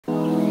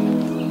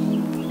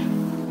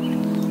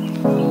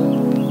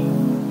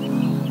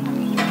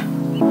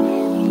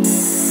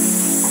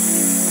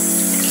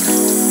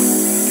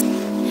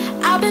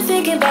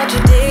about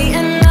you day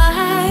and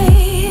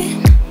night.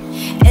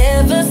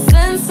 Ever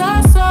since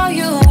I saw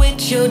you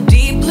with your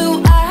deep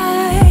blue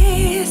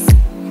eyes,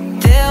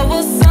 there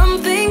was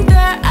something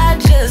that I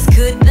just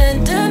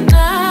couldn't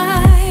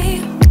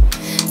deny.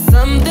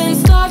 Something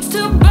starts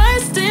to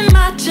burst in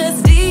my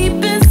chest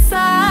deep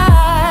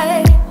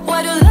inside.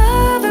 Why do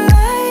love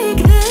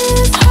like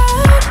this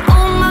hurt?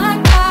 Oh my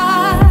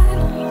God.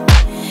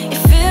 It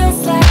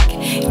feels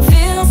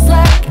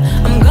like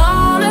I'm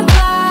gonna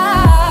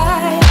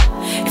die.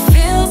 It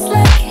feels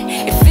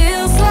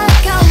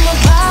like I'm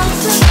about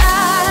to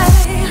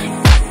die.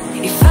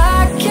 If I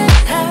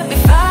can't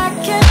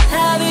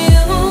have you,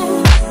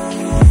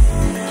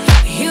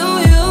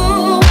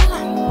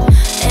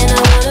 and I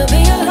wanna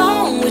be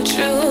alone with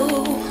you.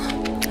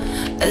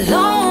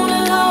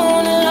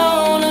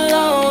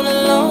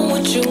 Alone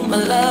with you, my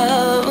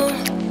love.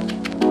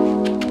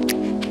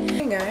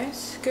 Hey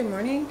guys, good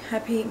morning,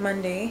 happy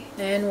Monday,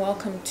 and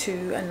welcome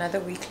to another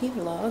weekly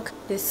vlog.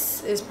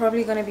 This is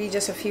probably gonna be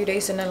just a few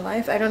days in the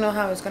life. I don't know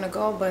how it's gonna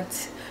go,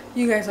 but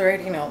you guys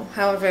already know.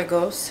 However it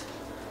goes,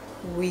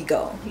 we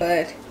go.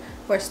 But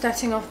we're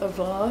starting off the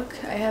vlog.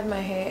 I have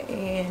my hair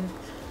in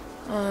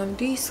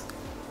these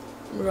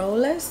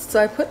rollers, so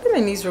I put them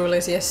in these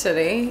rollers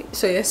yesterday.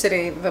 So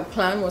yesterday the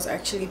plan was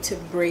actually to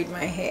braid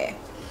my hair,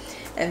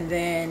 and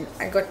then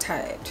I got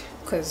tired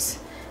because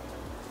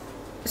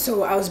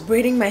so I was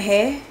braiding my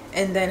hair,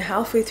 and then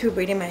halfway through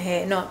braiding my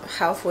hair, not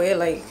halfway,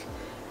 like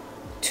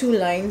 2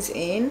 lines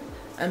in,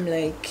 I'm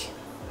like,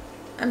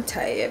 I'm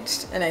tired.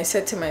 And I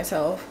said to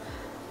myself,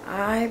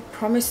 I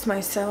promised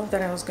myself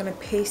that I was gonna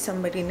pay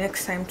somebody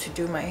next time to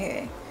do my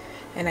hair,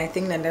 and I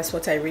think that that's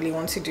what I really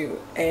want to do.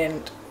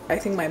 And I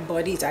think my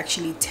body is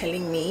actually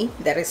telling me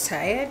that it's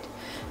tired,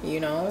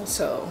 you know.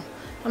 So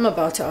I'm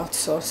about to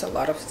outsource a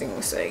lot of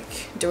things,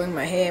 like doing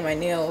my hair, my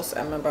nails.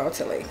 I'm about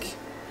to like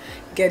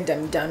get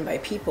them done by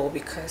people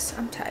because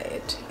I'm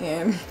tired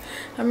and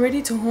I'm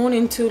ready to hone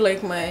into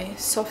like my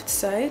soft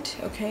side.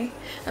 Okay,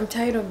 I'm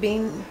tired of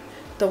being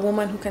the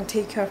woman who can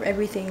take care of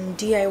everything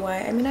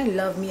DIY. I mean, I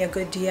love me a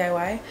good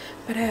DIY,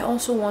 but I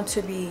also want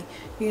to be,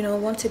 you know,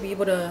 want to be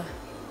able to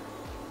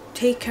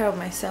take care of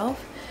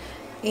myself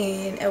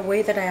in a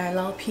way that I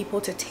allow people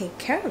to take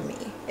care of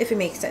me, if it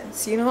makes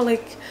sense, you know.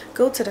 Like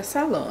go to the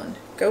salon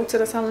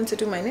to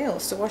do my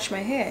nails, to wash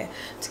my hair,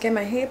 to get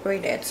my hair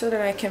braided, so that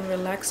I can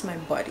relax my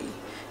body,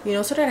 you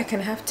know, so that I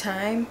can have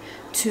time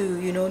to,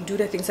 you know, do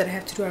the things that I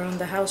have to do around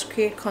the house,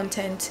 create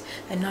content,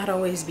 and not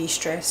always be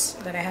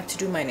stressed that I have to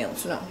do my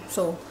nails. No,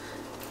 so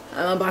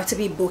I'm about to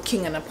be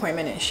booking an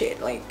appointment and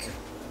shit, like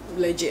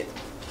legit.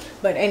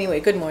 But anyway,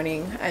 good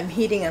morning. I'm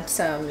heating up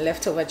some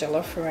leftover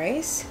jollof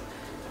rice.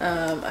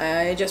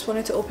 I just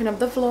wanted to open up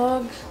the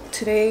vlog.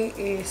 Today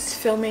is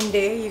filming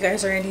day. You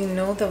guys already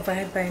know the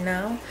vibe by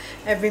now.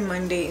 Every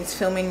Monday is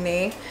filming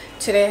day.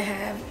 Today I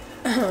have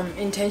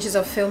intentions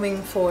of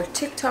filming for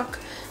TikTok.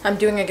 I'm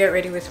doing a get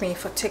ready with me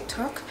for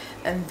TikTok,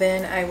 and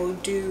then I will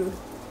do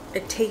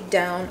a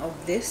takedown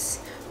of this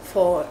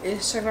for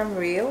Instagram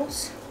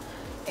Reels.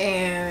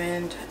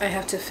 And I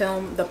have to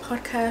film the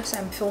podcast.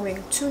 I'm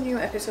filming 2 new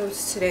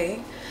episodes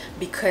today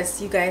because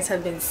you guys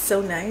have been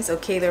so nice.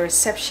 Okay, the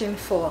reception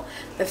for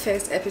the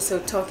first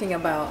episode talking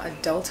about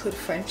adulthood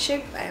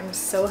friendship, I am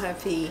so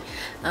happy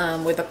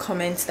with the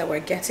comments that we're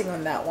getting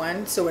on that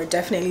one. So we're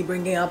definitely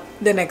bringing up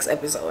the next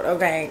episode.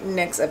 Okay,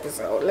 next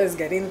episode, let's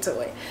get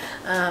into it.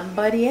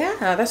 But yeah,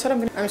 that's what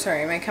I'm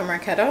sorry, my camera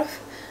cut off.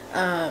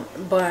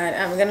 But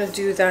I'm gonna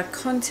do that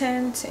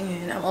content,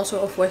 and I'm also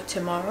off work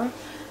tomorrow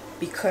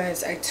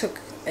because I took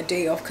a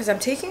day off because I'm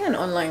taking an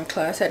online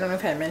class. I don't know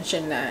if I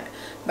mentioned that,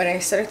 but I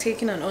started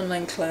taking an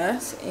online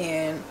class,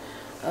 and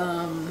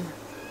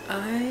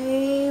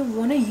I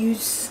want to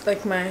use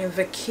like my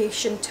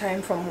vacation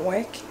time from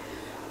work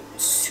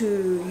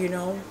to, you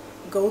know,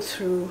 go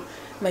through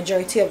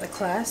majority of the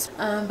class.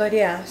 But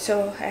yeah,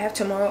 so I have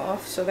tomorrow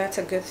off, so that's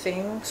a good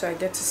thing. So I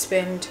get to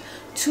spend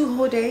 2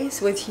 whole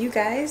days with you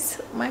guys,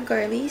 my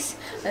girlies,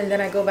 and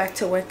then I go back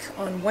to work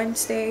on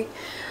Wednesday.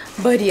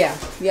 But yeah,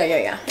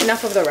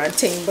 enough of the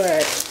ranting.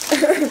 But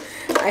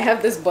I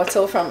have this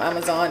bottle from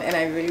Amazon, and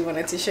I really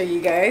wanted to show you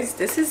guys.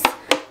 This is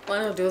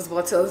one of those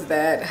bottles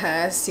that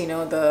has, you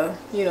know, the,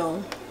 you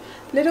know,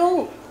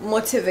 little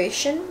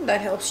motivation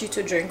that helps you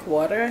to drink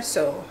water.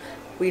 So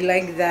we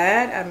like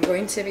that. I'm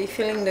going to be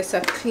filling this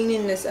up,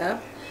 cleaning this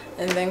up,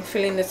 and then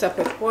filling this up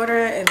with water.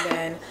 And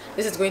then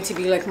this is going to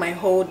be like my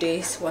whole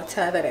day's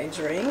water that I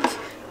drink,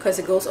 because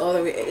it goes all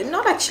the way,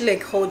 not actually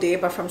like whole day,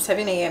 but from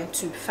 7 a.m.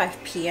 to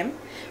 5 p.m.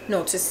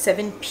 no, to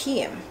 7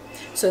 p.m.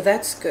 so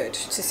that's good.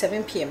 To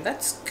 7 p.m.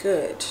 that's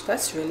good,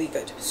 that's really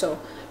good. So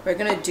we're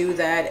gonna do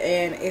that,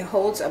 and it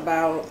holds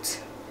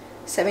about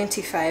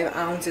 75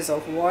 ounces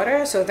of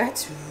water, so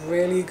that's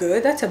really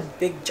good. That's a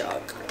big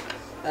jug,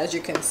 as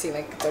you can see,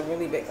 like it's a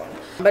really big one,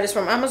 but it's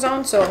from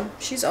Amazon, so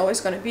she's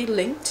always going to be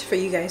linked for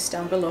you guys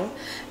down below.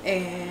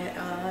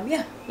 And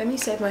yeah, let me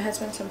save my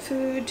husband some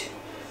food.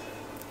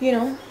 You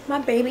know, my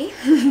baby.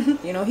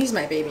 You know, he's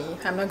my baby.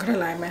 I'm not gonna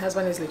lie, my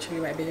husband is literally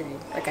my baby.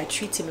 Like, I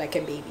treat him like a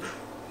baby.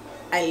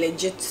 I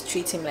legit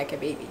treat him like a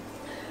baby.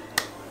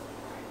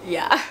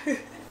 yeah.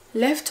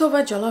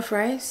 Leftover jollof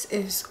rice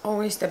is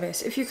always the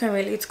best. If you can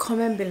relate,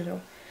 comment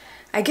below.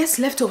 I guess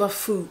leftover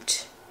food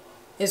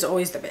is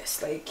always the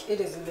best. Like, it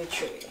is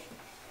literally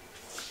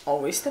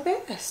always the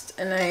best.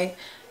 And I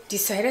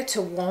decided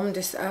to warm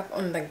this up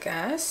on the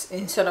gas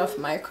instead of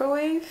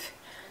microwave,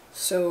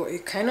 so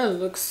it kind of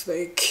looks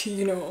like,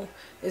 you know,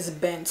 it's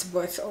bent,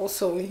 but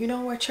also, you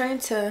know, we're trying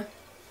to,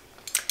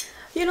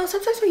 you know,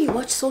 sometimes when you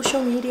watch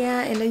social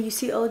media and then you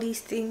see all these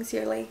things,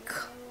 you're like,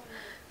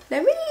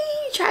 let me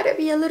try to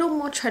be a little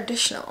more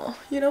traditional,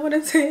 you know what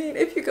I'm saying,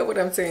 if you get what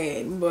I'm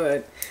saying.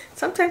 But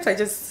sometimes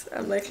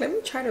I'm like, let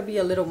me try to be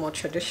a little more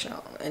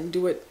traditional and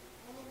do it,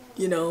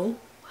 you know,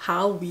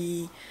 how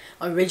we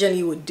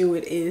originally would do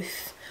it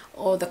if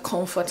all the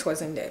comfort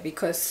wasn't there.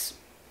 Because,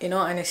 you know,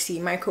 honestly,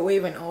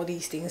 microwave and all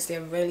these things, they're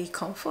really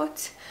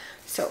comfort.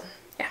 So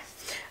yeah,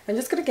 I'm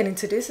just gonna get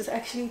into this. It's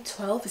actually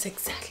 12. It's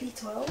exactly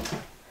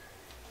 12.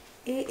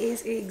 It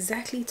is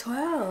exactly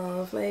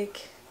 12,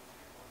 like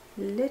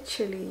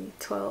literally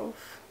 12.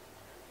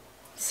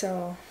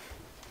 So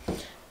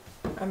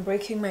I'm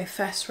breaking my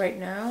fast right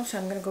now, so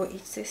I'm gonna go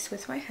eat this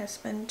with my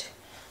husband.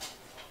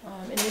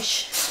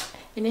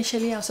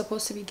 Initially I was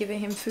supposed to be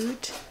giving him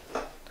food,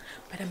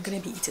 but I'm gonna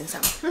be eating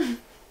some.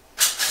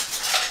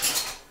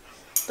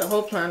 The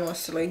whole plan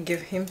was to like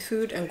give him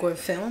food and go and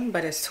film,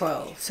 but it's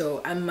 12,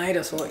 so I might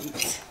as well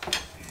eat.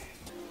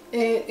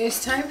 It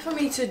is time for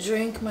me to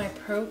drink my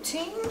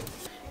protein,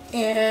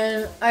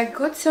 and I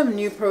got some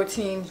new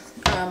protein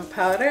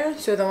powder.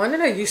 So the one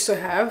that I used to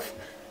have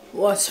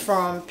was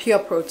from Pure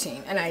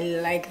Protein, and I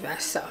like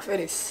that stuff. It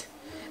is,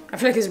 I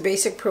feel like it's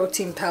basic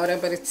protein powder,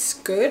 but it's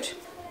good.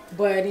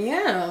 But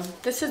yeah,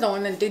 this is the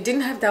one that they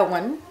didn't have. That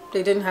one,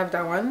 they didn't have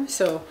that one,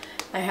 so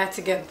I had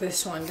to get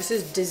this one. This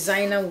is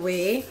Designer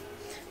whey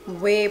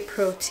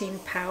protein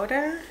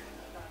powder,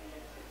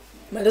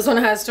 but this one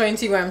has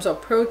 20 grams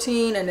of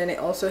protein, and then it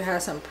also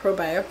has some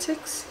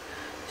probiotics,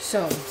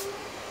 so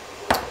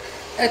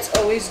it's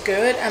always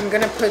good. I'm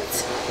gonna put,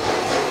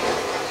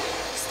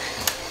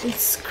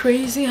 it's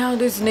crazy how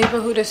this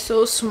neighborhood is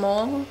so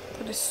small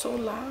but it's so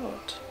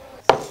loud.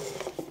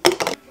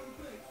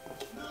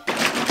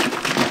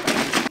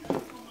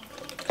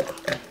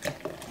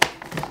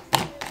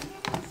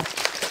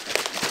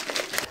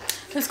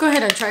 Let's go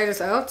ahead and try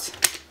this out.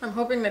 I'm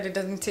hoping that it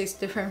doesn't taste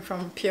different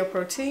from Pure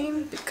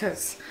Protein,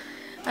 because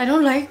I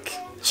don't like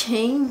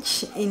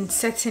change in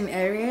certain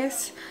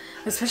areas,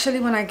 especially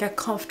when I get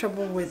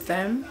comfortable with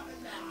them.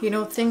 You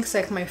know, things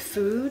like my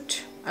food.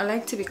 I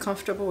like to be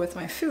comfortable with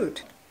my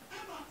food.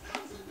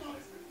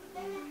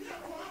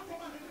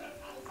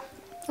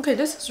 Okay,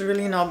 this is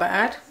really not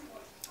bad.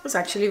 It's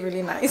actually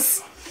really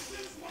nice.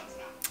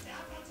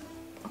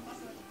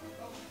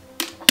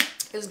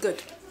 It's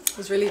good.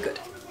 It's really good.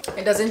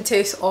 It doesn't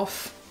taste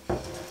off.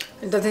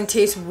 It doesn't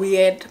taste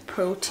weird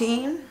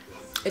protein.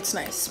 It's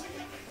nice.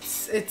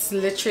 It's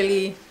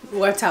literally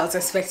what I was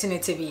expecting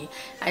it to be.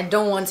 I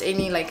don't want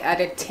any like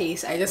added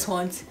taste. I just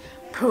want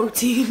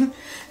protein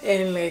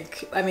and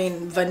like, I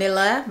mean,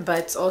 vanilla,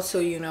 but also,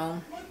 you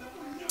know,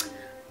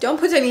 don't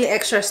put any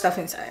extra stuff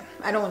inside.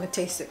 I don't want to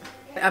taste it.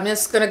 I'm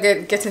just gonna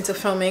get into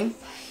filming.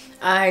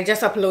 I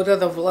just uploaded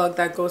the vlog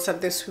that goes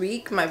up this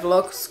week. My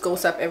vlogs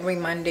goes up every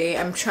Monday.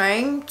 I'm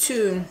trying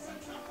to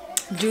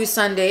do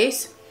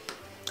Sundays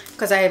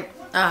because I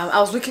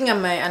was looking at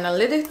my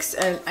analytics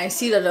and I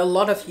see that a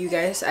lot of you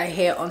guys are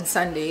here on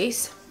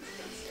Sundays,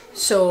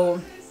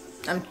 so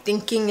I'm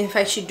thinking if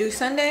I should do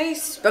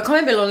Sundays. But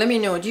comment below, let me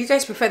know, do you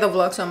guys prefer the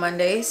vlogs on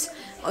Mondays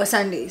or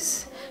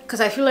Sundays?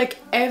 Because I feel like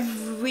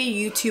every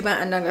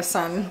YouTuber under the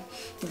sun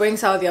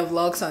brings out their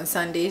vlogs on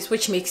Sundays,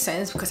 which makes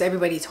sense because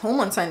everybody's home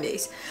on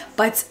Sundays.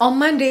 But on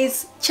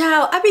Mondays,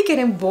 ciao, I be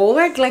getting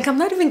bored. Like, I'm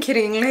not even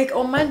kidding. Like,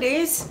 on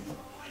Mondays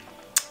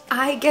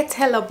I get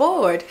hella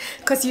bored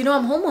because, you know,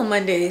 I'm home on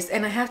Mondays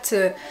and I have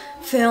to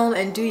film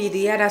and do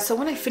the other. So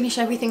when I finish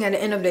everything at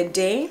the end of the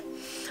day,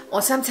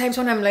 or sometimes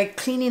when I'm like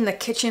cleaning the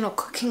kitchen or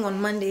cooking on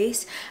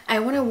Mondays, I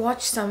want to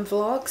watch some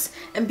vlogs.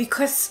 And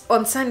because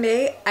on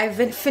Sunday I've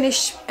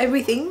finished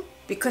everything,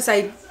 because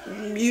I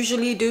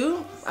usually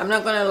do, I'm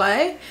not gonna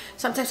lie,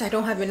 sometimes I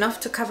don't have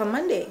enough to cover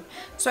Monday.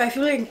 So I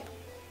feel like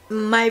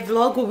my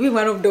vlog will be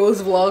one of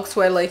those vlogs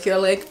where like you're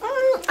like,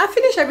 I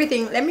finished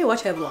everything, let me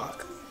watch a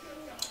vlog.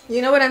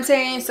 You know what I'm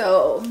saying?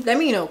 So let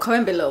me know,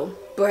 comment below.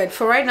 But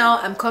for right now,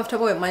 I'm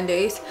comfortable with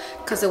Mondays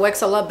because it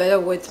works a lot better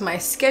with my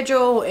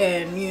schedule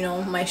and, you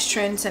know, my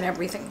strengths and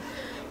everything.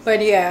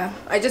 But yeah,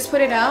 I just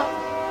put it out.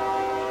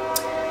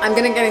 I'm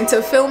gonna get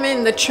into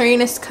filming. The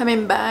train is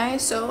coming by,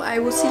 so I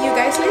will see you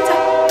guys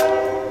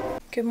later.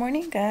 Good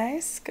morning,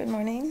 guys. Good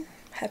morning.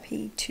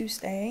 Happy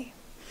Tuesday.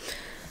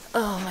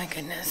 Oh my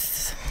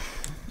goodness.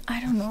 I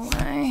don't know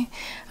why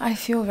I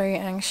feel very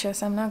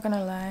anxious. I'm not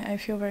gonna lie, I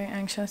feel very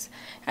anxious.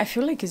 I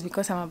feel like it's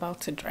because I'm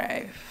about to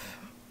drive.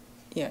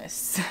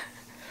 Yes,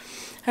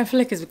 I feel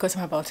like it's because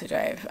I'm about to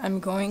drive. I'm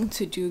going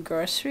to do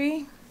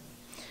grocery.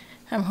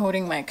 I'm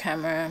holding my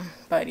camera,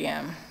 but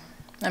yeah,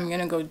 I'm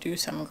gonna go do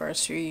some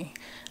grocery.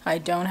 I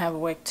don't have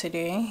work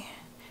today.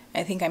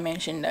 I think I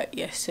mentioned that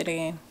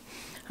yesterday.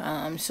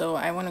 So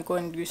I want to go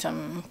and do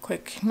some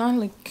quick, not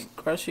like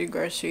grocery.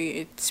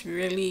 It's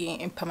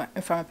really from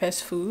a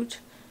past food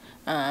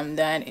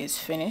that is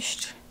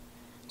finished,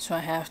 so I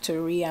have to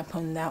re-up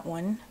on that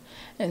one.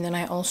 And then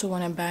I also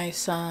want to buy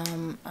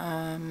some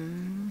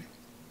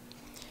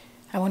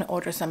I want to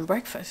order some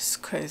breakfast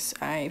because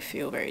I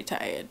feel very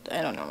tired.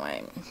 I don't know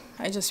why,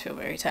 I just feel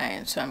very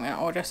tired, so I'm gonna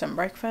order some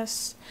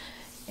breakfast.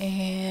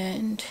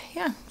 And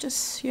yeah,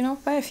 just, you know,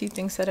 buy a few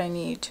things that I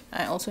need.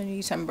 I also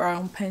need some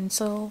brown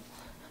pencil,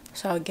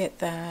 so I'll get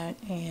that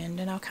and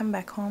then I'll come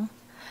back home.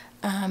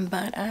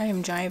 But I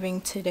am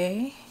driving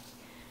today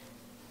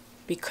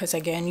because,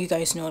 again, you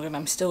guys know that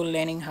I'm still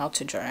learning how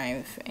to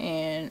drive,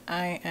 and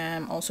I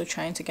am also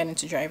trying to get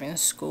into driving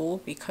school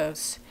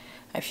because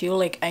I feel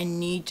like I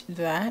need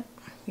that.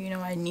 You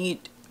know, I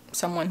need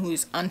someone who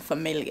is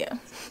unfamiliar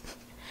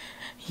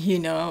you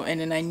know, and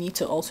then I need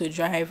to also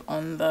drive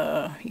on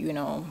the, you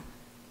know,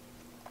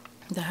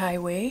 the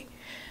highway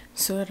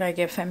so that I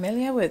get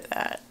familiar with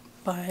that.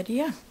 But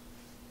yeah,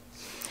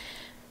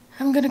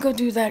 I'm gonna go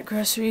do that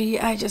grocery.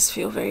 I just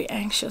feel very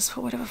anxious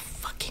for whatever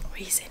fucking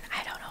reason.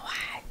 I don't know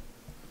why,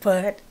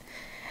 but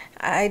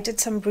I did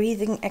some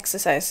breathing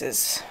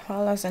exercises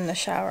while I was in the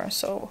shower,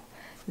 so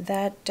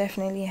that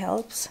definitely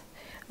helps.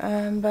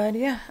 But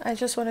yeah, I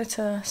just wanted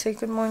to say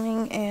good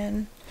morning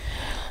and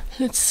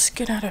let's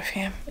get out of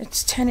here.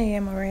 It's 10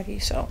 a.m. already,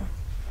 so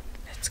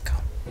let's go.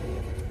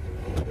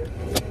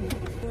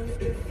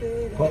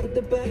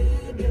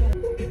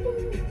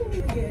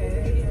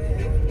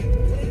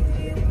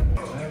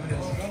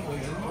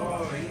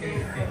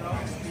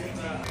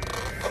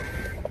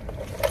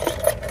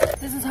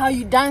 This is how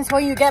you dance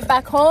when you get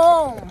back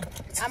home.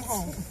 I'm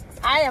home.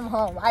 I am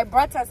home. I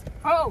brought us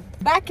home.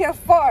 Back and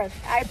forth.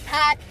 I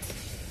packed.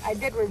 I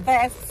did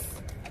reverse.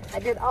 I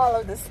did all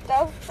of the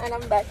stuff, and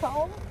I'm back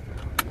home.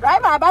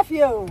 Right, my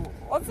nephew.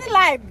 What's it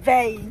like,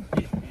 babe?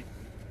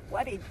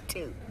 What it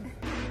do?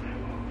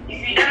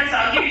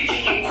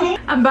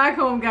 I'm back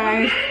home,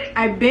 guys.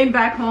 I've been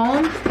back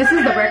home. This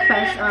is the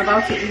breakfast I'm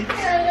about to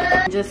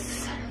eat.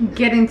 Just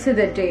get into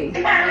the day.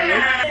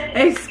 Right?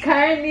 It's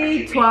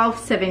currently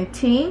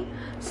 12:17.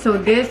 So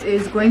this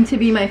is going to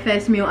be my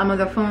first meal. I'm on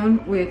the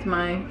phone with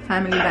my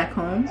family back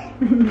home.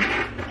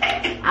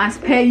 As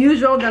per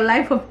usual, the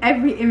life of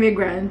every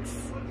immigrant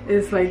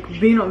is like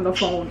being on the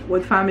phone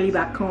with family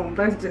back home.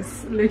 That's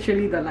just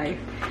literally the life.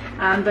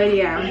 But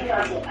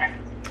yeah,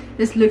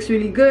 this looks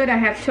really good. I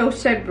have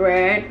toasted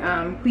bread,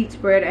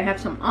 wheat bread. I have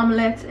some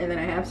omelets, and then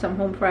I have some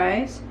home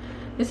fries.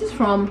 This is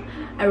from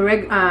a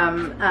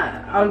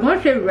I was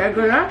gonna say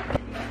regular,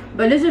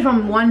 but this is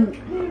from one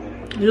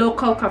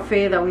local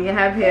cafe that we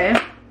have here.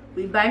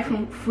 We buy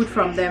food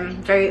from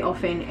them very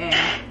often. And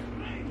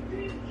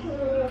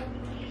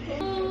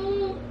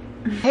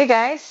hey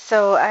guys,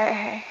 so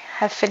I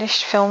have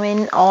finished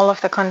filming all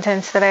of the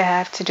contents that I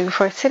have to do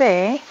for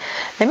today.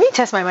 Let me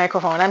test my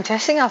microphone. I'm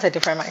testing out a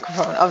different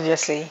microphone,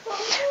 obviously.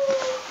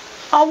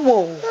 Oh,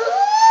 whoa.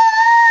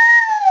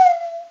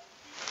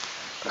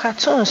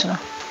 Cartoons, no?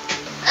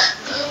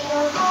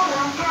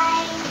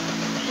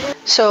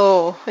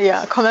 So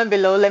yeah, comment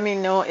below, let me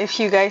know if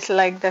you guys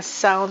like the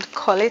sound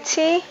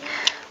quality.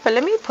 But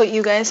let me put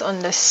you guys on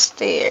the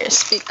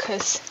stairs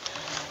because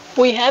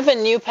we have a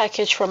new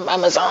package from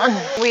Amazon.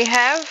 We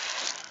have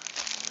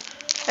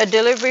a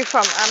delivery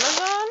from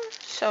Amazon,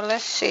 so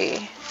let's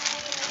see.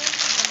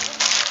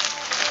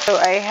 So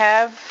I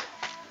have,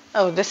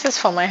 oh, this is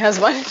for my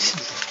husband.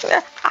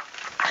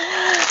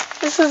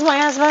 This is my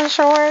husband's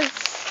shorts,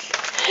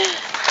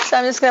 so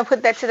I'm just gonna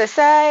put that to the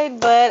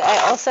side. But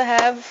I also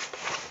have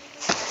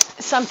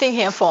something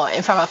here for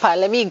Infamapa.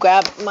 Let me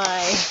grab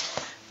my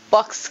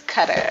box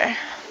cutter.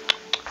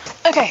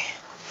 Okay,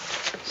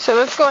 so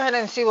let's go ahead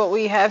and see what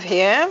we have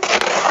here.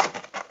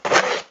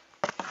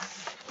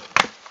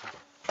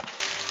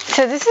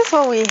 So this is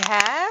what we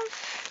have.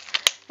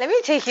 Let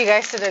me take you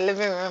guys to the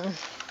living room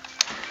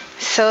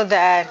so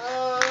that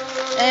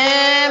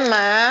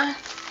Emma,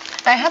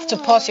 I have to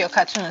pause your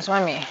cartoons,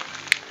 mommy.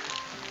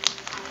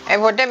 I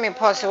will let me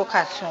pause your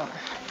cartoon.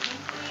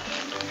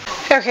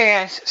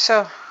 Okay guys,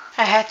 so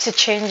I had to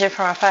change it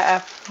from a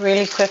app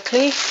really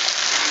quickly.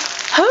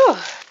 Whew.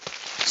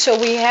 So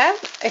we have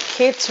a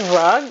kid's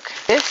rug.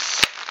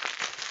 This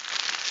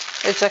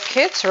is a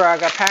kid's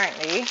rug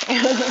apparently.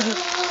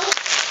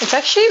 It's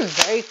actually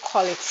very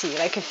quality,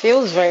 like it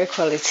feels very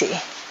quality.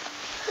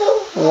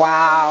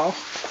 Wow.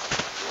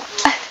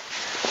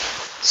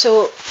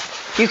 So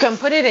you can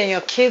put it in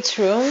your kids'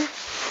 room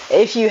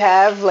if you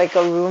have like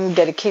a room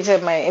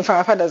dedicated. My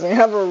Infamapa doesn't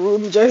have a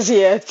room just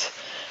yet,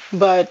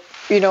 but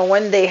you know,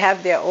 when they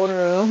have their own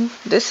room,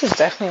 this is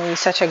definitely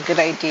such a good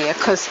idea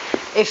because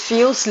it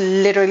feels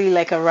literally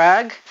like a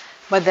rug,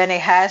 but then it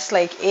has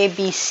like A,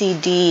 B, C,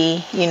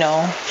 D, you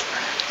know.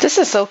 This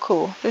is so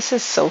cool. This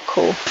is so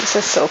cool. This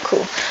is so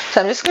cool.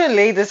 So I'm just going to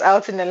lay this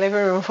out in the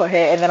living room for her,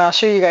 and then I'll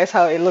show you guys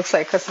how it looks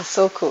like because it's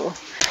so cool.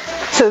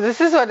 So this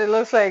is what it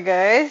looks like,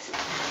 guys.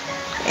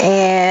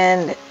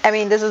 And I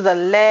mean, this is the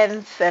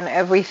length and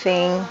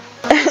everything.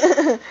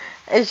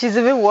 and she's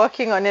even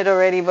working on it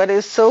already, but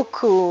it's so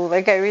cool.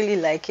 Like, I really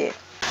like it.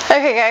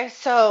 Okay guys,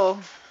 so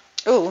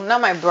now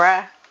my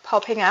bra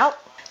popping out.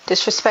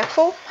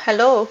 Disrespectful.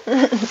 Hello.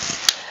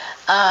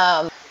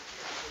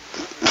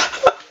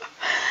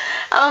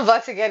 I'm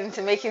about to get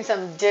into making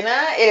some dinner.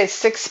 It is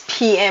 6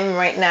 p.m.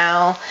 right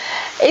now.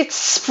 It's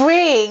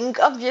spring.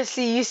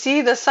 Obviously, you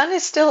see the sun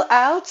is still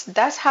out.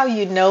 That's how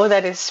you know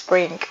that it's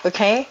spring,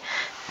 okay?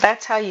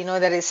 That's how you know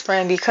that it's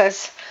spring,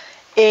 because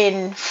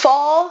in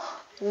fall,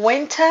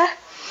 winter,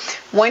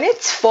 when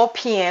it's 4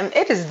 p.m.,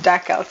 it is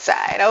dark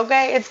outside,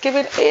 okay?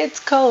 It's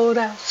cold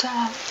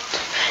outside.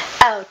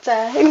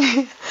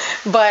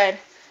 But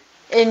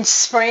in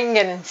spring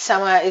and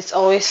summer, it's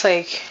always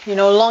like, you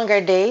know,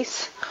 longer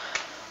days.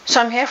 So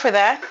I'm here for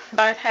that,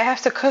 but I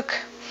have to cook.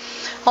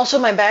 Also,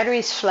 my battery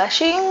is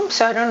flashing,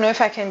 so I don't know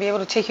if I can be able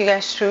to take you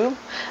guys through.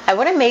 I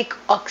want to make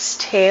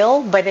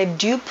oxtail, but a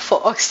dupe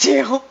for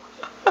oxtail.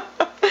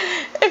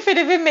 If it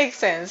even makes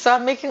sense. So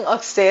I'm making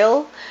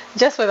oxtail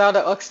just without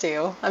the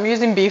oxtail. I'm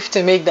using beef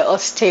to make the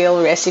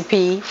oxtail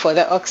recipe for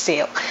the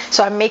oxtail.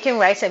 So I'm making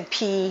rice and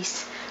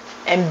peas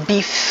and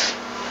beef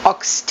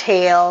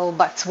oxtail,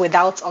 but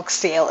without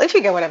oxtail, if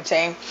you get what I'm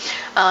saying.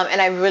 And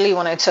I really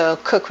wanted to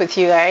cook with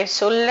you guys,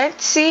 so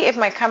let's see if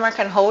my camera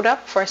can hold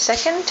up for a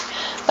second.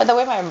 By the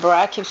way, my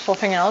bra keeps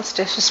popping out. It's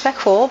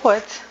disrespectful,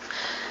 but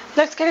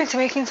let's get into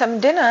making some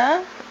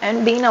dinner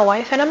and being a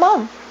wife and a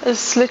mom.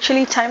 It's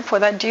literally time for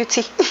that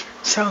duty.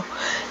 So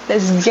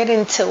let's get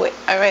into it.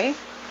 All right.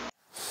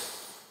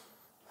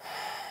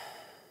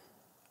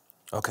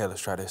 Okay,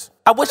 let's try this.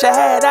 I wish I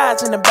had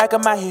eyes in the back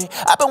of my head.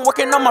 I've been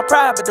working on my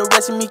pride, but the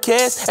rest of me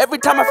cares. Every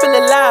time I feel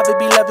alive, it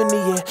be loving the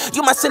air.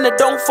 You my sinner,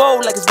 don't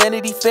fold like it's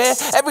Vanity Fair.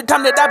 Every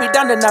time that I be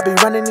down, then I be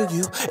running to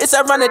you. It's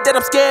ironic that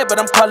I'm scared, but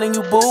I'm calling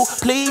you boo.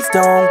 Please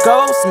don't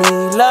ghost me,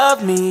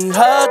 love me,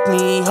 hug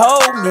me,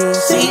 hold me,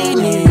 see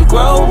me,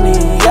 grow me.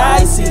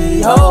 I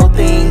see whole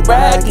thing,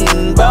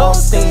 bragging,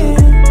 boasting.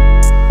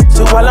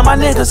 To all of my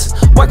niggas,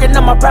 working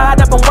on my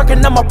pride, I've been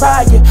working on my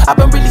pride, yeah. I've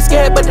been really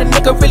scared, but the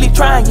nigga really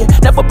trying, yeah.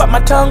 Never bite my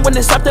tongue when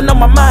there's something on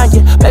my mind,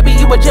 yeah. Baby,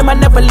 you a gem, I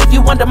never leave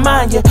you under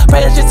mine, yeah.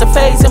 Prayer's just a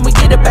phase and we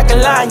get it back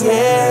in line,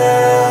 yeah.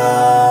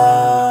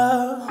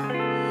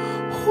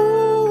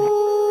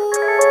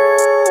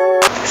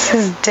 This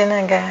is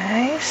dinner,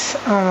 guys.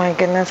 Oh my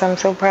goodness, I'm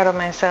so proud of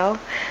myself.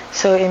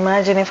 So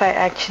imagine if I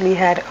actually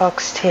had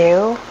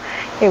oxtail.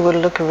 It would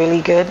look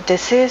really good.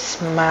 This is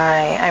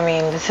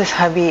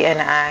hubby and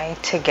I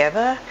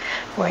together.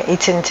 We're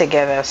eating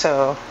together,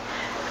 so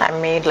I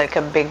made like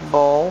a big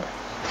bowl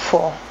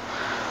for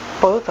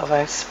both of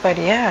us. But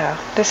yeah,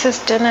 this is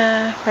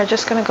dinner. We're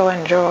just gonna go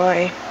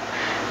enjoy.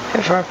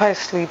 Grandpa is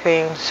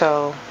sleeping,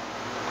 so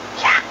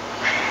yeah,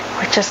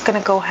 we're just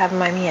gonna go have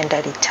mommy and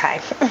daddy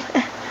time.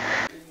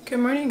 Good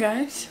morning,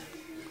 guys.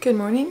 Good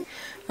morning.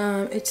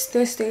 It's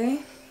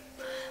Thursday.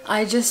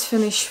 I just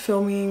finished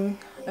filming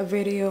a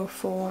video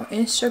for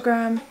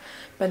Instagram,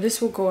 but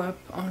this will go up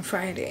on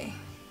Friday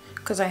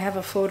because I have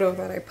a photo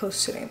that I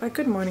post today. But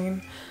good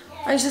morning.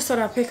 I just thought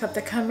I'd pick up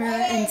the camera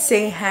and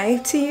say hi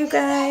to you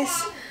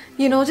guys.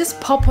 You know,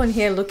 just pop on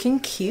here looking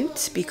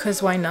cute,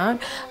 because why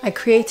not? I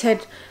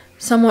created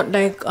somewhat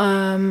like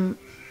some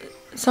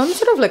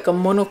sort of like a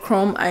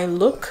monochrome eye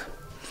look,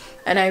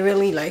 and I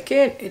really like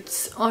it.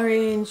 It's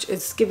orange,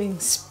 it's giving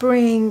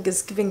spring,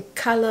 it's giving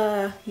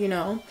color, you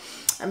know.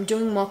 I'm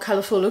doing more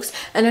colorful looks.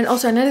 And then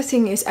also another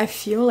thing is, I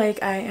feel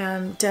like I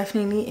am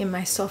definitely in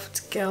my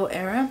soft girl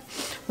era.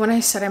 When I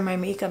started my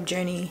makeup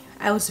journey,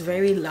 I was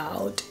very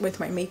loud with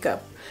my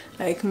makeup.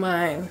 Like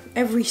my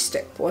every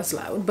step was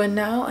loud. But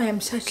now I am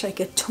such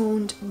like a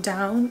toned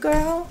down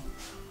girl.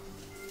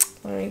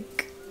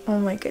 Like, oh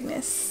my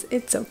goodness,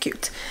 it's so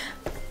cute.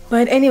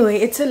 But anyway,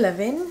 it's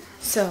 11,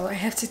 so I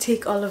have to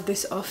take all of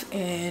this off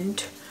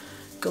and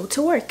go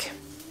to work.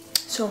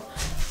 So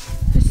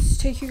let's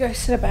take you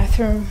guys to the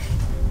bathroom,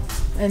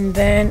 and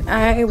then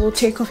I will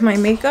take off my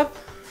makeup.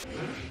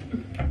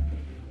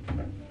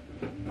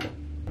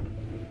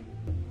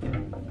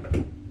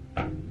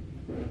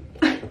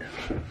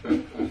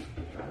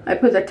 I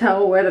put the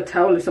towel where the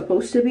towel is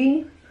supposed to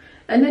be.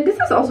 And then this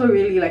is also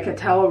really like a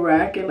towel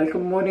rack and like a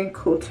modern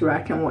coat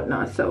rack and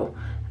whatnot. So,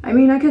 I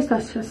mean, I guess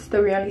that's just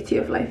the reality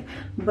of life.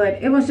 But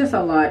it was just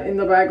a lot in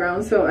the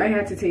background, so I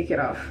had to take it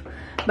off.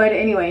 But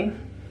anyway,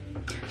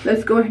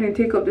 let's go ahead and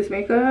take off this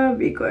makeup,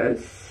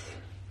 because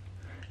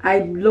I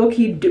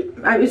low-key do,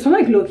 it's not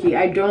like low-key,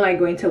 I don't like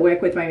going to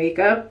work with my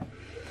makeup.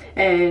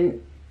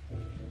 And,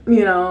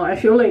 you know, I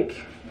feel like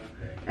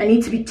I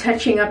need to be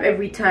touching up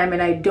every time,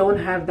 and I don't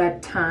have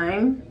that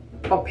time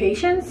or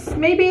patience,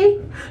 maybe.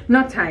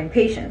 Not time,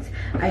 patience.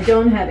 I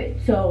don't have it.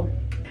 So,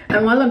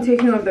 and while I'm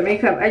taking off the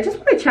makeup, I just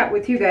want to chat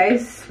with you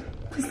guys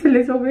just a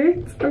little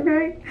bit,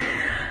 okay?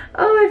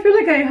 Oh, I feel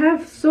like I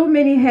have so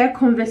many hair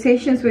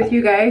conversations with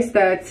you guys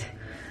that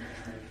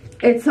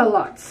it's a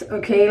lot,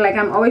 okay? Like,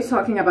 I'm always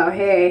talking about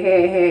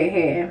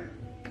hair.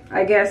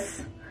 I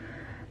guess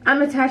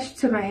I'm attached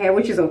to my hair,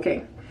 which is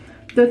okay.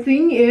 The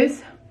thing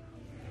is,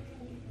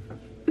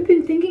 I've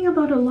been thinking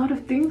about a lot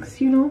of things,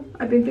 you know.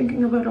 I've been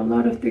thinking about a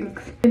lot of things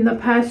in the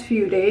past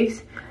few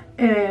days,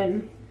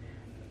 and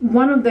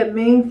one of the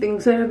main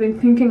things that I've been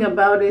thinking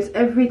about is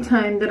every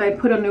time that I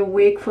put on a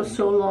wig for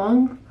so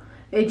long,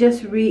 it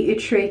just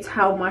reiterates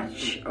how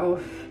much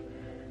of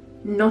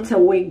not a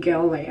wig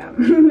girl I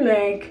am.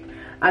 Like,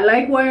 I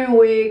like wearing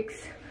wigs,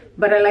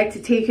 but I like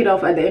to take it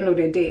off at the end of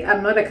the day.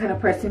 I'm not the kind of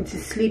person to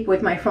sleep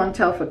with my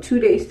frontal for 2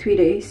 days, 3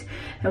 days.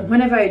 And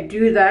whenever I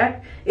do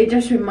that, it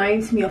just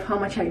reminds me of how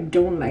much I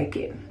don't like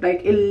it.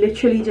 Like, it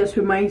literally just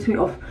reminds me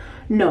of,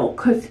 no,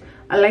 because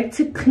I like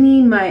to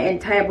clean my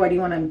entire body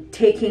when I'm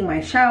taking my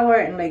shower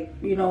and, like,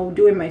 you know,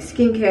 doing my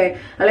skincare.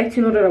 I like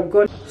to know that I've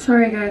got...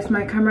 Sorry guys,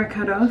 my camera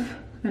cut off.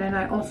 And then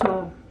I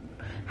also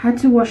had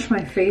to wash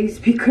my face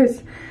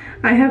because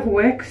I have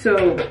work,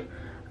 so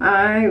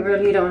I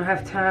really don't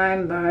have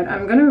time. But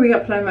I'm gonna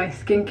reapply my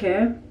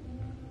skincare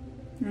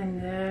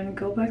and then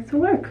go back to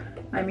work.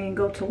 I mean,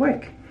 go to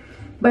work.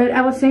 But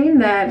I was saying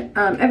that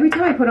every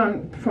time I put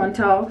on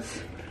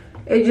frontals,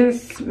 it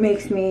just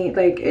makes me,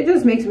 like, it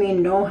just makes me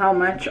know how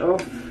much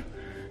of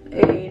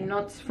a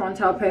not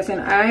frontal person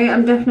I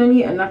am.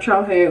 Definitely a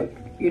natural hair,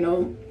 you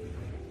know.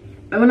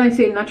 And when I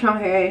say natural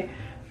hair,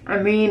 I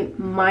mean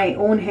my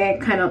own hair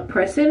kind of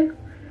person.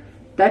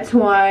 That's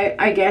why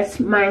I guess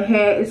my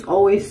hair is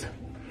always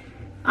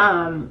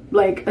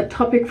like a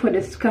topic for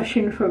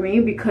discussion for me,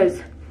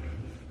 because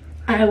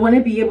I want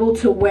to be able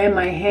to wear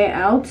my hair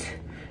out,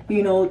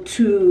 you know,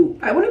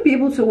 I want to be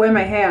able to wear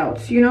my hair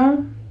out, you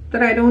know,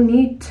 that I don't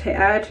need to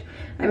add.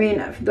 I mean,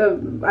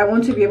 I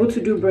want to be able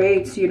to do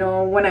braids, you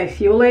know, when I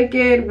feel like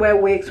it, wear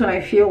wigs when I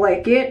feel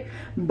like it,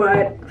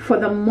 but for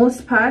the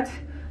most part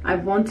I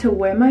want to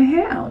wear my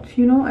hair out,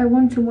 you know. I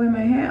want to wear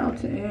my hair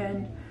out,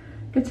 and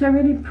it's a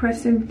really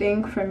pressing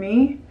thing for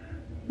me,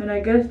 and I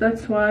guess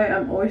that's why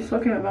I'm always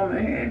talking about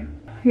my hair.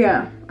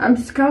 Yeah, I'm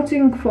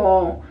scouting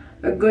for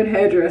a good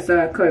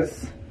hairdresser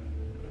because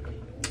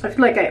I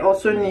feel like I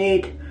also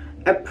need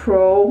a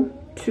pro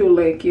to,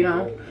 like, you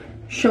know,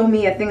 show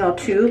me a thing or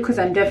two, because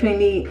I'm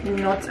definitely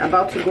not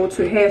about to go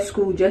to hair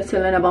school just to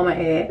learn about my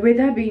hair. With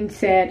that being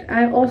said,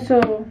 I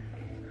also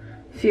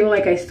feel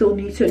like I still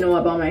need to know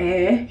about my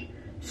hair.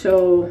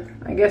 So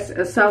I guess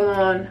a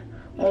salon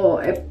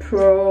or a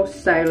pro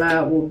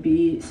styler will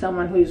be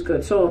someone who's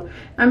good. So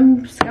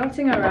I'm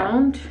scouting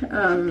around.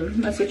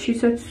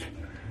 Massachusetts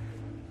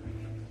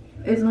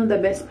is not the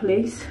best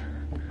place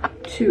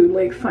to,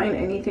 like, find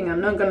anything.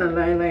 I'm not gonna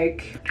lie.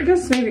 Like, I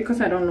guess maybe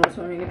because I don't know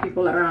so many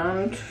people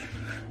around,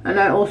 and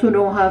I also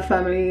don't have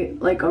family,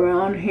 like,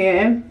 around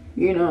here,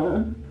 you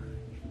know.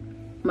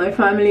 My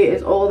family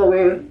is all the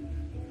way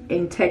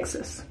in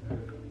Texas,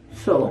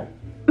 so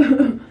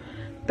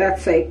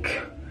that's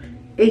like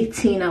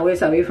 18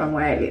 hours away from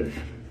where I live.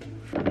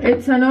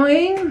 It's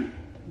annoying,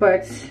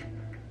 but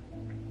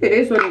it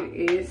is what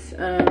it is,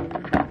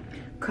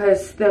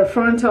 because the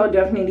frontal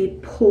definitely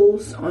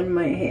pulls on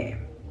my hair,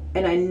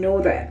 and I know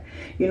that,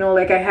 you know.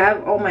 Like, I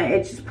have all my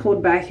edges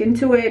pulled back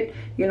into it,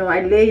 you know.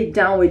 I lay it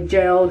down with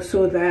gel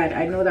so that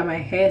I know that my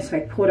hair is,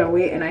 like, pulled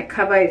away, and I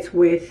cover it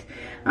with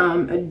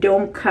a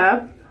dome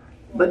cap.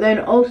 But then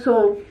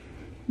also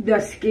the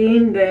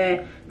skin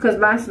there, because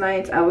last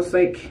night I was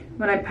like,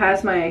 when I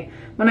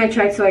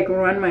tried to, like,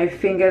 run my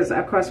fingers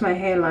across my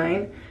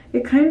hairline,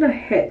 it kind of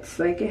hurts.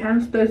 Like,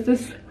 there's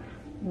this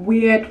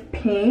weird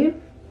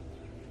pain.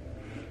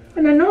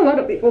 And I know a lot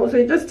of people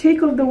say, just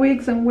take off the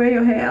wigs and wear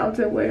your hair out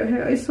and wear your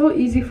hair. It's so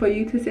easy for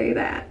you to say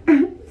that.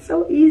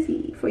 So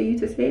easy for you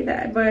to say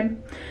that. But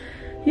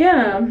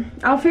yeah,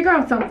 I'll figure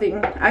out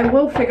something. I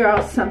will figure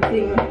out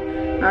something.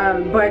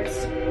 But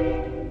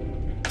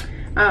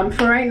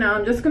for right now,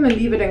 I'm just gonna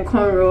leave it in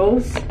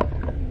cornrows.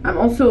 I'm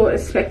also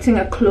expecting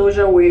a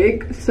closure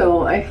wig,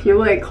 so I feel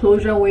like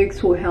closure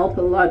wigs will help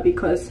a lot,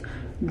 because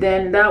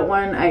then that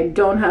one I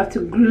don't have to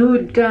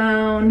glue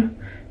down,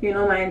 you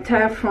know, my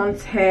entire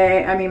front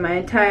hair, I mean my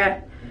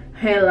entire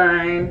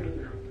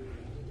hairline.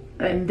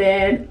 And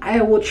then I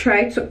will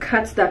try to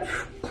cut that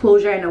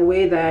closure in a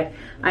way that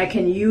I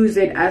can use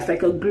it as,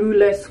 like, a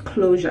glueless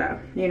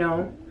closure, you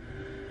know,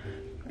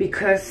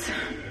 because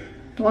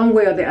one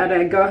way or the other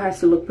a girl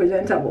has to look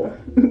presentable.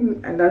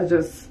 And that's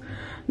just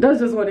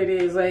what it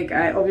is. Like,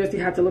 I obviously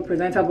have to look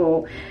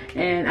presentable,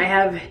 and I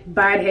have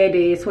bad hair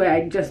days where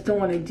I just don't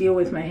want to deal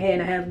with my hair,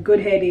 and I have good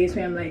hair days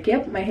where I'm like,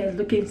 yep, my hair is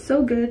looking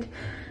so good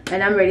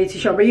and I'm ready to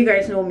show up. But you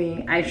guys know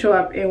me, I show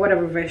up in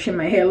whatever version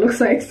my hair looks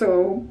like,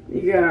 so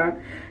yeah,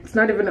 it's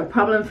not even a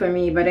problem for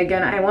me. But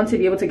again, I want to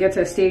be able to get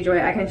to a stage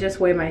where I can just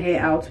wear my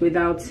hair out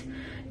without,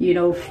 you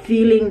know,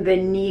 feeling the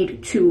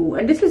need to.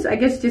 And this is, I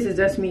guess this is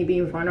just me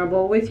being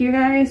vulnerable with you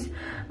guys.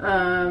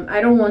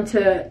 I don't want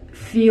to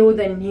feel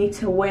the need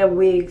to wear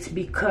wigs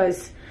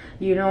because,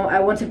 you know, I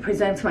want to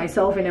present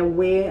myself in a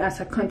way as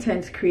a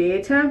content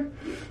creator.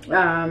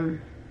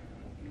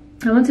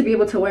 I want to be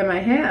able to wear my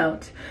hair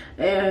out,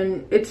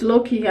 and it's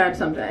low-key hard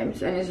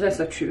sometimes, and it's just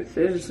the truth.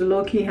 It's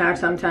low-key hard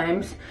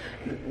sometimes.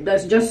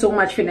 There's just so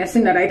much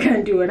finessing that I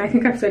can't do, and I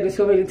think I've said this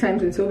so many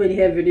times in so many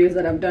hair videos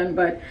that I've done,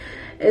 but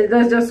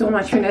there's just so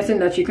much finessing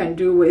that you can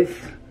do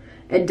with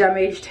a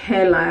damaged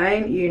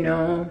hairline, you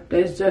know,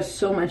 there's just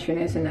so much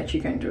finessing that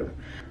you can do.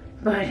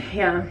 But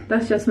yeah,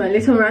 that's just my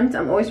little rant.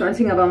 I'm always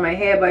ranting about my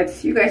hair,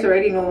 but you guys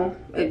already know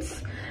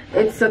it's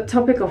a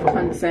topic of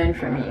concern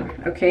for me,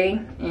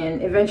 okay?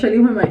 And eventually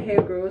when my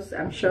hair grows,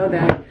 I'm sure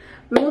that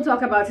we will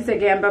talk about it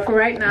again. But for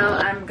right now,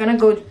 I'm gonna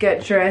go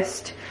get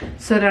dressed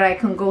so that I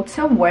can go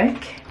to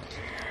work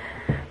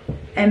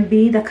and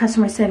be the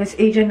customer service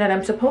agent that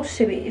I'm supposed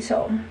to be.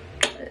 So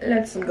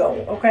let's go,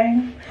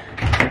 okay?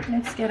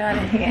 Let's get out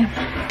of here.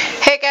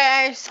 Hey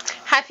guys,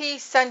 happy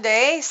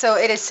Sunday. So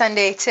it is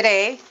Sunday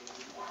today.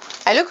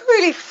 I look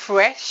really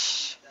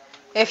fresh,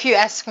 if you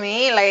ask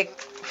me, like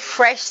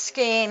fresh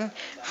skin,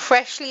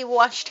 freshly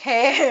washed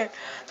hair.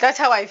 That's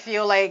how I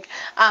feel like.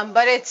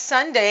 But it's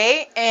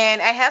Sunday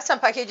and I have some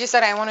packages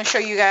that I want to show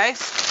you guys.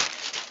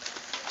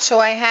 So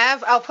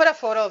I'll put a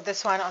photo of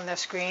this one on the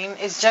screen.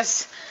 It's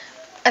just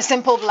a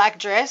simple black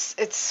dress.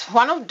 It's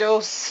one of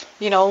those,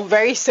 you know,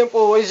 very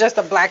simple. It's just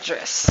a black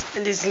dress.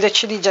 It is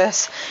literally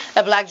just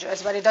a black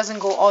dress, but it doesn't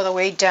go all the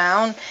way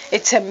down.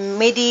 It's a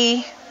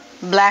midi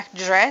black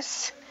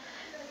dress.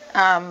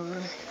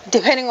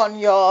 Depending on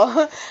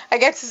your I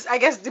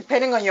guess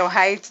depending on your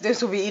height,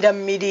 this will be either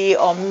midi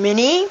or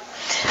mini.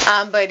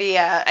 But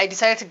yeah, I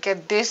decided to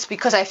get this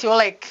because I feel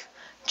like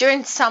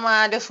during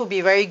summer this will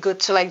be very good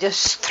to like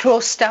just throw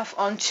stuff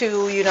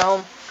onto, you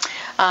know.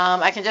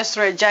 I can just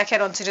throw a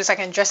jacket onto this. I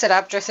can dress it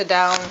up, dress it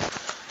down,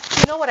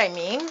 you know what I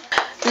mean.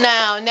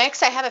 Now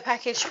next I have a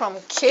package from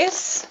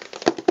Kiss.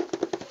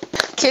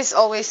 Kiss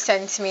always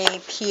sends me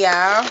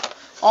PR.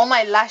 All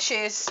my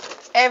lashes,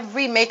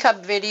 every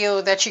makeup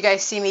video that you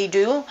guys see me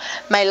do,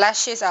 my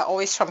lashes are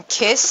always from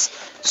Kiss,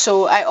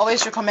 so I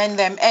always recommend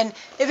them. And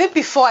even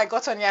before I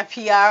got on their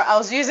PR, I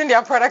was using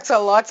their products a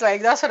lot.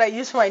 Like that's what I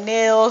use for my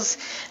nails,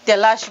 their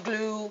lash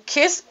glue.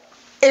 Kiss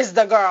is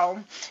the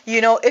girl.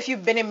 You know, if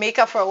you've been in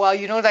makeup for a while,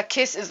 you know that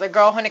Kiss is the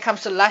girl when it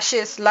comes to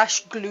lashes,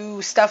 lash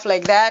glue, stuff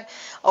like that.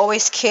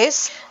 Always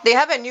Kiss. They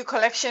have a new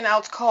collection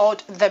out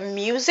called The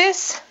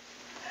Muses.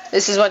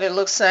 This is what it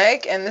looks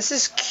like, and this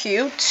is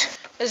cute.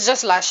 It's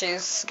just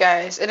lashes,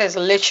 guys. It is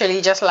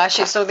literally just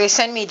lashes. So they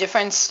send me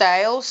different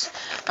styles,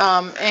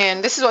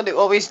 and this is what they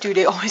always do.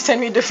 They always send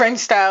me different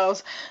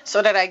styles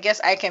so that I guess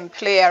I can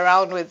play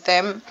around with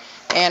them,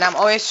 and I'm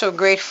always so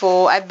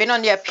grateful. I've been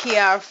on their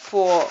PR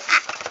for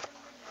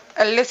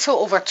a little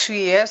over 2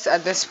 years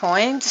at this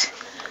point,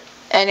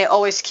 and it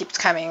always keeps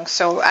coming.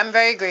 So I'm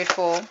very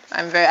grateful.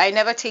 I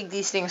never take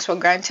these things for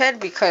granted,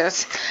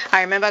 because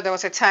I remember there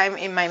was a time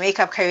in my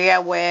makeup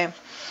career where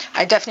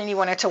I definitely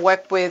wanted to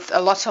work with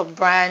a lot of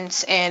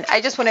brands, and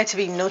I just wanted to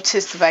be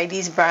noticed by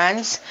these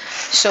brands.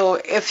 So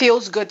it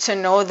feels good to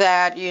know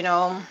that, you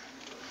know,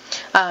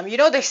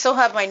 they still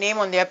have my name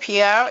on their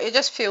PR. It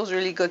just feels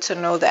really good to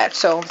know that.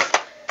 So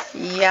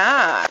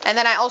yeah. And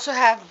then I also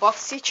have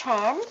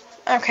BoxyCharm.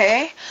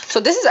 Okay, so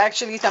this is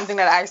actually something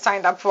that I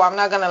signed up for. I'm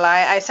not gonna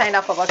lie, I signed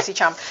up for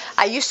BoxyCharm.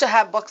 I used to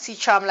have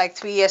BoxyCharm like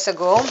 3 years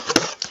ago,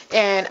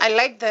 and I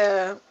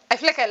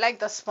feel like I like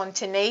the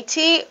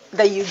spontaneity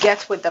that you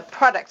get with the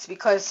products,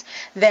 because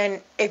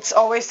then it's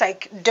always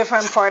like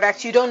different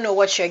products. You don't know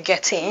what you're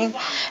getting,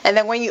 and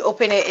then when you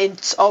open it,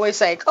 it's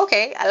always like,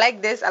 okay, I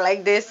like this,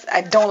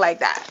 I don't like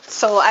that.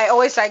 So I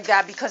always like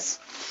that, because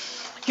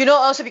you know,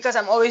 also because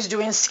I'm always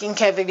doing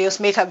skincare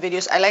videos, makeup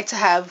videos, I like to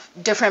have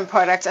different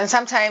products. And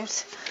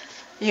sometimes,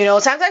 you know,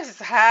 sometimes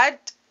it's hard,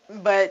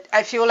 but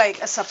I feel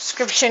like a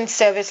subscription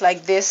service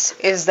like this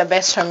is the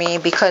best for me,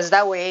 because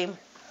that way,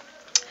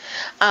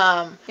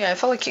 yeah, I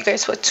felt like you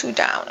guys were too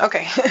down.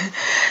 Okay.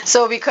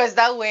 So because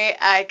that way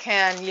I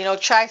can, you know,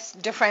 try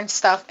different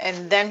stuff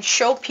and then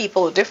show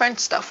people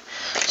different stuff.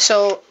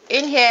 So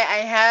in here I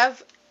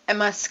have a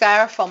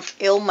mascara from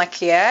Il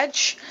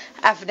Makiage.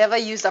 I've never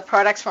used the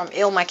products from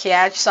Il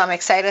Makiage, so I'm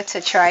excited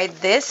to try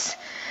this.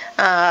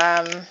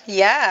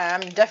 Yeah,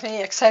 I'm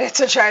definitely excited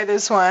to try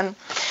this one.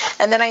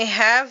 And then I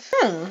have,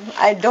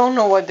 I don't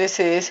know what this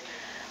is.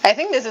 I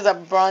think this is a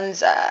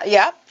bronzer.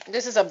 Yeah,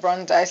 this is a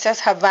bronzer. It says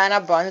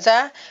Havana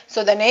bronzer.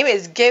 So the name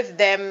is Give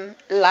Them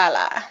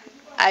Lala.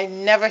 I've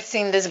never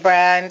seen this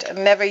brand,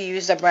 never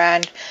used the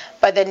brand,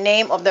 but the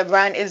name of the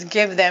brand is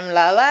Give Them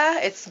Lala.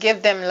 It's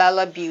Give Them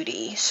Lala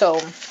Beauty. So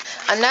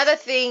another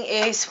thing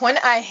is, when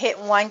I hit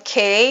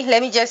 1K,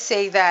 let me just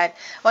say that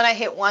when I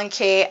hit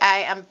 1K, I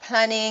am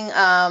planning,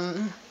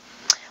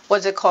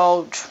 what's it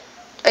called?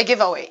 A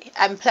giveaway.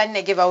 I'm planning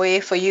a giveaway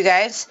for you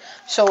guys.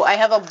 So I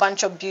have a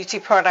bunch of beauty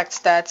products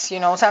that, you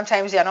know,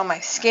 sometimes they're not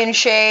my skin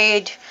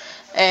shade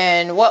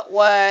and what,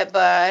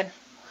 but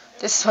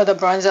this is what the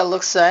bronzer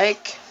looks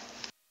like.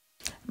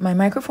 My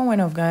microphone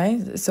went off,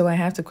 guys, so I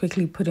have to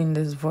quickly put in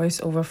this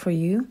voiceover for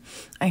you.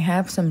 I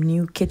have some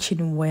new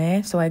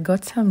kitchenware. So I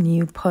got some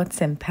new pots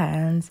and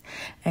pans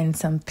and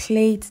some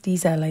plates.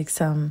 These are like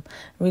some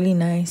really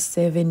nice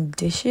serving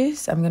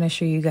dishes. I'm going to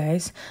show you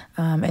guys.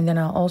 And then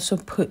I'll also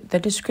put the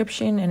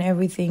description and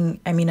everything.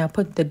 I mean, I'll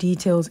put the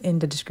details in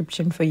the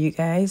description for you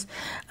guys.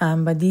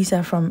 But these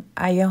are from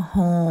Aya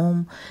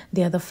Home.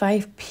 They are the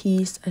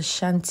 5-piece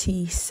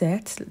Ashanti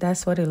set.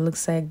 That's what it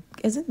looks like,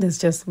 isn't this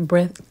just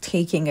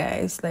breathtaking,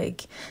 guys?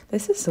 Like,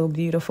 this is so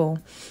beautiful.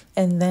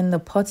 And then the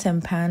pots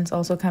and pans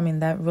also come in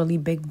that really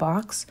big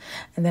box.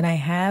 And then I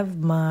have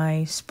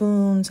my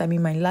spoons,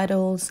 my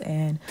ladles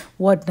and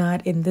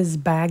whatnot in this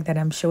bag that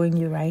I'm showing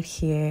you right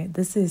here.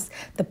 This is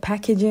the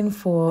packaging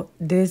for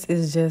this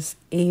is just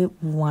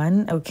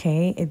A1.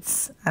 Okay,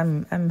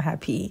 I'm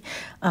happy.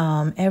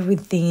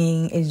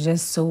 Everything is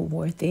just so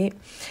worth it.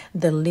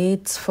 The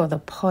lids for the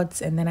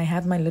pots, and then I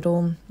have my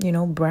little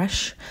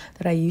brush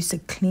that I use to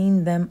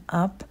clean them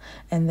up.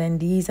 And then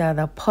these are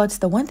the pots.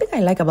 The one thing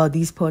I like about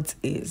these pots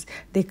is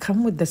they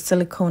come with the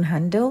silicone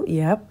handle.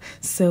 Yep,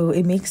 so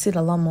it makes it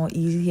a lot more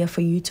easier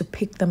for you to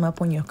pick them up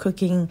when you're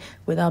cooking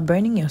without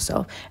burning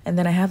yourself. And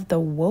then I have the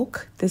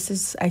wok. This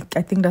is I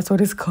think that's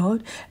what it's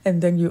called.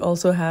 And then you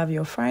also have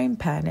your frying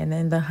pan, and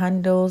then the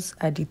handles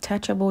are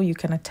detachable. You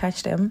can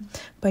attach them.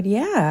 But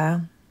yeah,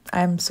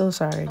 I'm so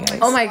sorry, guys.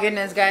 Oh my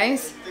goodness,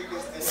 guys.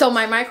 So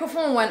my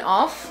microphone went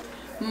off.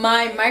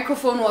 My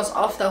microphone was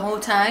off the whole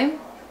time.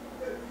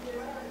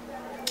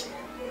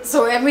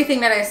 So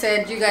everything that I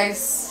said, you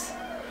guys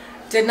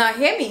did not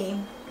hear me.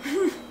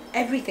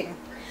 Everything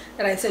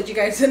that I said, you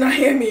guys did not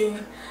hear me.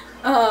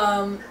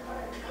 I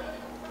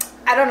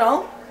don't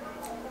know.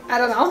 I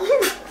don't know.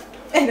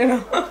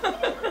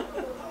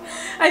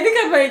 I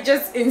think I might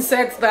just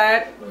insert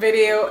that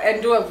video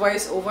and do a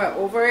voiceover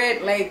over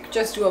it. Like,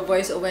 just do a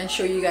voiceover and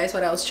show you guys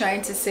what I was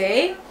trying to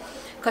say.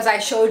 Because I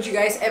showed you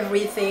guys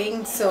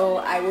everything. So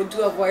I will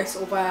do a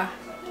voiceover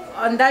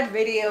on that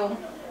video.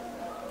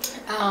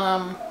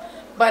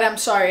 But I'm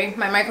sorry.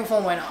 My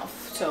microphone went off.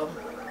 So,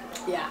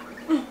 yeah.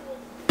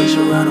 We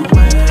should run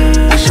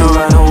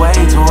away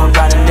to a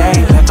better day.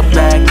 Pack a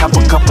bag,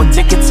 couple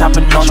tickets.